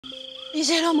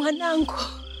Mijelo mwanangu.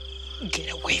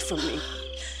 Get away from me.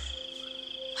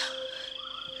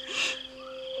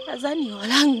 Azani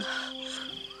olanga.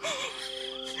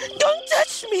 Don't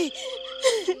touch me.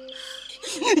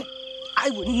 I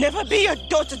will never be your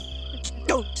daughter.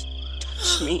 Don't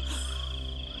touch me.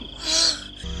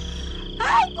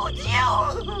 I got you.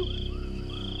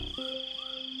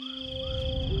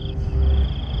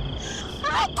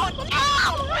 I got you.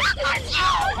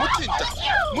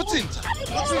 Mutinta.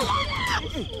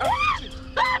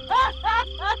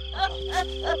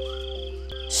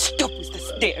 Stop with the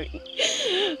staring.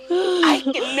 I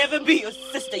can never be your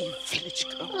sister, you village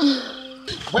girl.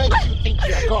 Where do you think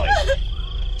you are going?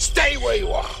 Stay where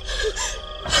you are.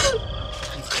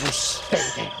 You stay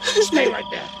there. Stay right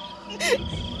there.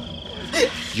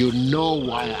 You know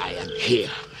why I am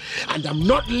here, and I'm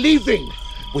not leaving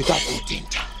without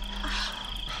Mutinta.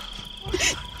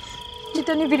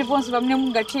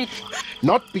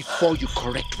 Not before you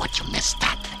correct what you messed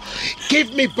up.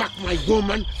 Give me back my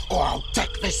woman, or I'll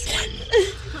take this one.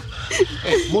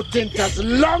 Mutinta's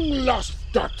long-lost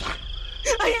daughter.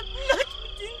 I am not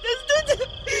Mutinta's daughter.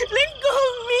 Let go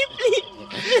of me,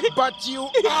 please. But you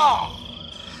are.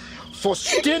 For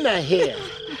Stina here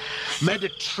made a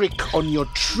trick on your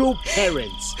true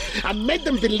parents and made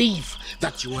them believe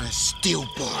that you were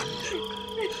stillborn.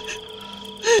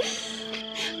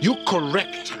 You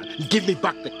correct her and give me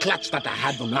back the clutch that I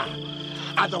had on her.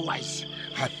 Otherwise,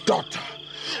 her daughter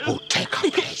will take her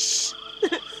place.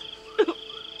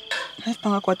 I've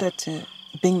found out that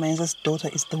being Mainza's daughter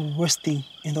is the worst thing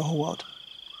in the whole world.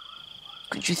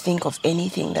 Could you think of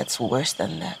anything that's worse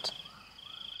than that?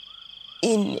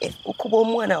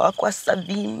 Ukubomwana wakwa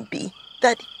Savimbi,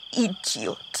 that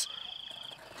idiot.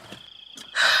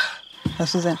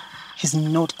 Susan, he's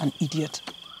not an idiot.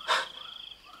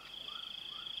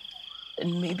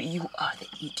 And maybe you are the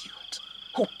idiot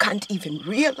who can't even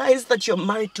realize that you're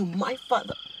married to my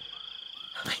father.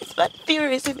 If that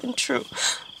theory is even true.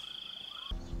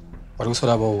 What was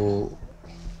about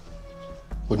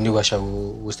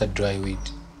was that dry weed?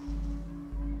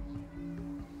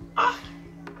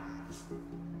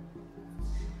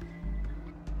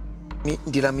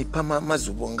 Ndira mipama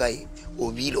mazubongai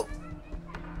obilo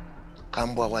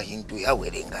kambwa wa hintu ya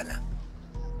werengana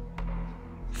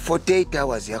 48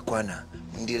 hours yakwana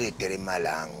ndiretere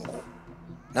malangu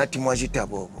nati mwajita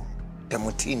bobo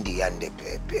tamutindi yande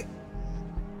pepe.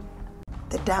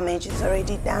 The damage is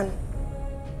already done.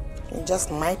 You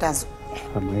just might as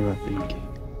I'm ever thinking,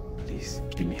 please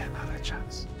give me another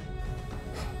chance.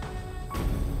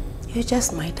 You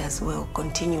just might as well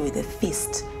continue with the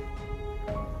feast.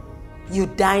 You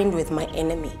dined with my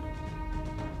enemy.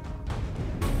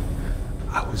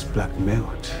 I was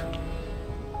blackmailed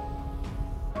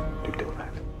to do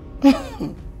that.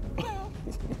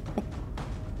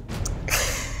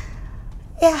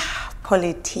 Yeah,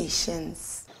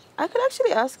 politicians. I could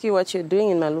actually ask you what you're doing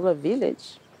in Malula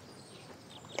village.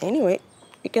 Anyway,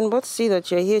 we can both see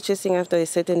that you're here chasing after a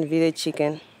certain village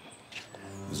chicken.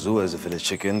 Zuba is a village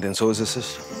chicken, then so is his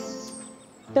sister.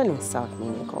 Don't insult me,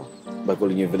 Nico. By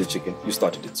calling you a village chicken, you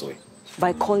started it, Zoe.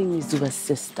 By calling me Zuba's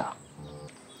sister.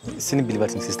 Sini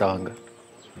believe in sister wanga.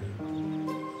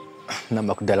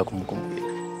 Namba kudala kumukumbuka.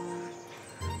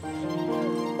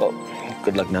 Well,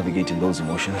 good luck navigating those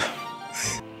emotions.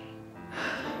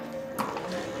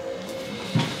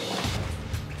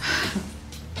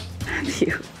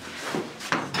 You.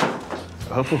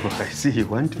 Oh, I see you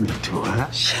want me to, huh?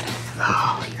 Shut up.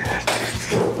 Oh,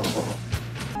 yes.